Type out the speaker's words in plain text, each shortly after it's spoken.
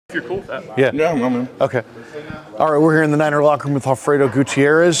If you're cool with that. Yeah. Yeah, I'm in. Okay. All right, we're here in the Niner locker room with Alfredo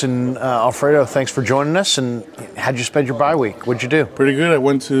Gutierrez. And Alfredo, thanks for joining us. And how'd you spend your bye week? What'd you do? Pretty good. I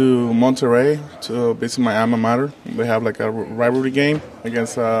went to Monterrey to visit my alma mater. They have like a rivalry game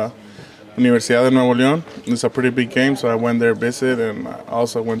against Universidad de Nuevo León. It's a pretty big game, so I went there, visit, and I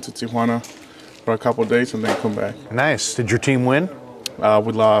also went to Tijuana for a couple of days and then come back. Nice. Did your team win?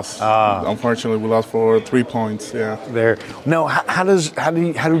 We lost. Unfortunately, we lost for 3 points. Yeah. There. No. How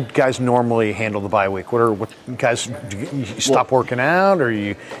do guys normally handle the bye week? What guys? Do you stop working out, or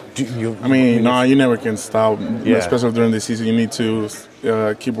you? I mean, no, you never can stop. Yeah. Especially during the season, you need to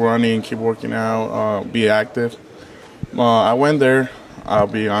keep running, keep working out, be active. I went there. I'll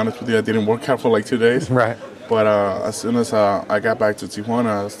be honest with you, I didn't work out for like 2 days. Right. But as soon as I got back to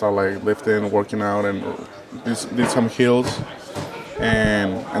Tijuana, I started like lifting, working out, and did some hills.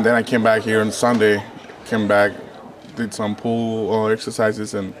 And then I came back here on Sunday, did some pool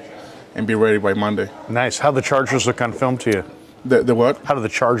exercises, and be ready by Monday. Nice. How the Chargers look on film to you? The what? How do the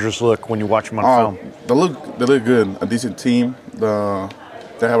Chargers look when you watch them on film? They look good. A decent team.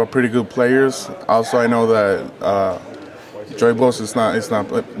 They have a pretty good players. Also, I know that Joey Bosa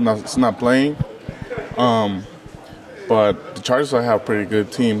is not playing. But the Chargers have a pretty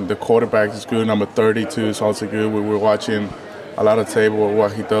good team. The quarterback is good. Number 32 is also good. We were watching a lot of tape of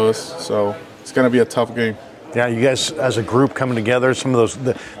what he does. So it's going to be a tough game. Yeah, you guys as a group coming together. Some of those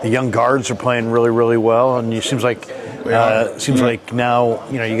the young guards are playing really, really well, and it seems like like now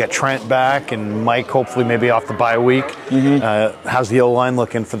you got Trent back and Mike hopefully maybe off the bye week. How's the O-line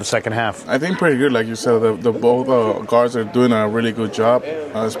looking for the second half? I think pretty good, like you said. Both guards are doing a really good job,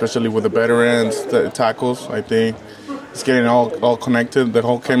 especially with the veterans, the tackles. I think it's getting all connected. The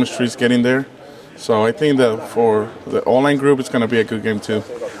whole chemistry is getting there. So I think that for the O-line group, it's going to be a good game too.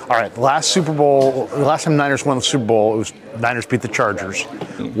 All right, the last time Niners won the Super Bowl, it was Niners beat the Chargers.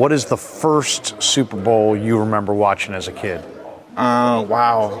 What is the first Super Bowl you remember watching as a kid?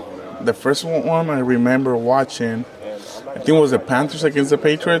 Wow. The first one I remember watching, I think it was the Panthers against the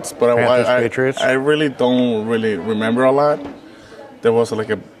Patriots, but Patriots. I really don't remember a lot. There was like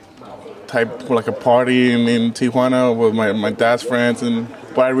a party in Tijuana with my dad's friends,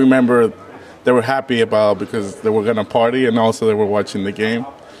 but I remember they were happy because they were gonna party and also they were watching the game.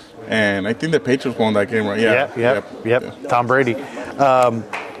 And I think the Patriots won that game, right? Yeah. Yep. Tom Brady.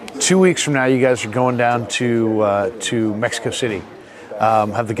 2 weeks from now, you guys are going down to Mexico City.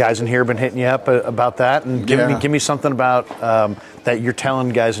 Have the guys in here been hitting you up about that? And give me something about that you're telling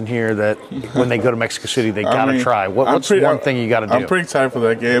guys in here that when they go to Mexico City, they gotta try. What's one thing you gotta do? I'm pretty excited for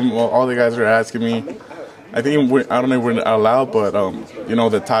that game. Well, all the guys are asking me. I think I don't know if we're allowed, but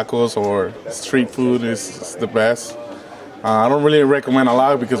the tacos or street food is the best. I don't really recommend a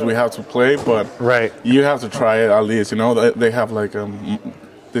lot because we have to play, but you have to try it at least. They have like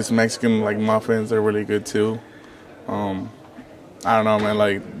this Mexican like muffins. They're really good too. I don't know, man.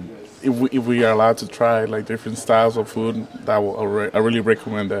 Like if we are allowed to try like different styles of food, I really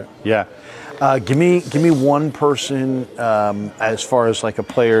recommend that. Yeah. Give me one person as far as like a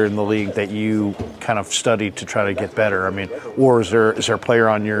player in the league that you kind of studied to try to get better. I mean, or is there a player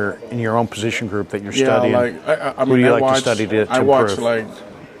in your own position group that you're studying? Who do you like to study to improve? I watch like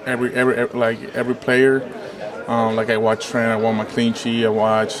every player. Like I watch Trent. I watch McClinchy. I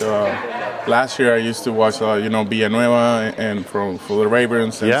watch. Last year I used to watch Villanueva and for the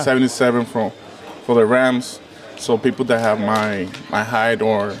Ravens and 77 for the Rams. So people that have my height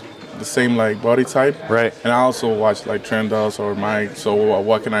or the same like body type, right? And I also watch like Trent does or Mike. So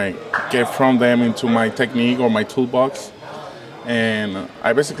what can I get from them into my technique or my toolbox? And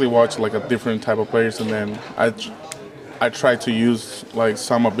I basically watch like a different type of players, and then I try to use like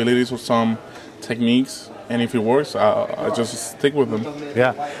some abilities or some techniques, and if it works, I just stick with them.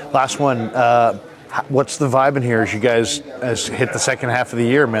 Yeah. Last one. What's the vibe in here as you guys hit the second half of the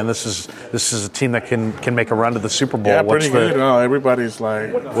year, man? This is a team that can make a run to the Super Bowl. Yeah, pretty good. Everybody's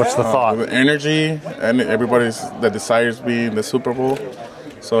like, what's the thought? The energy, and everybody's the desires be in the Super Bowl.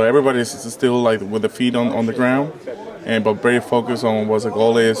 So everybody's still like with the feet on the ground, but very focused on what the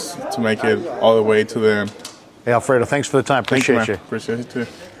goal is to make it all the way to the end. Hey, Alfredo, thanks for the time. Appreciate you. Appreciate it too.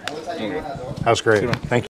 That was great. Thank you.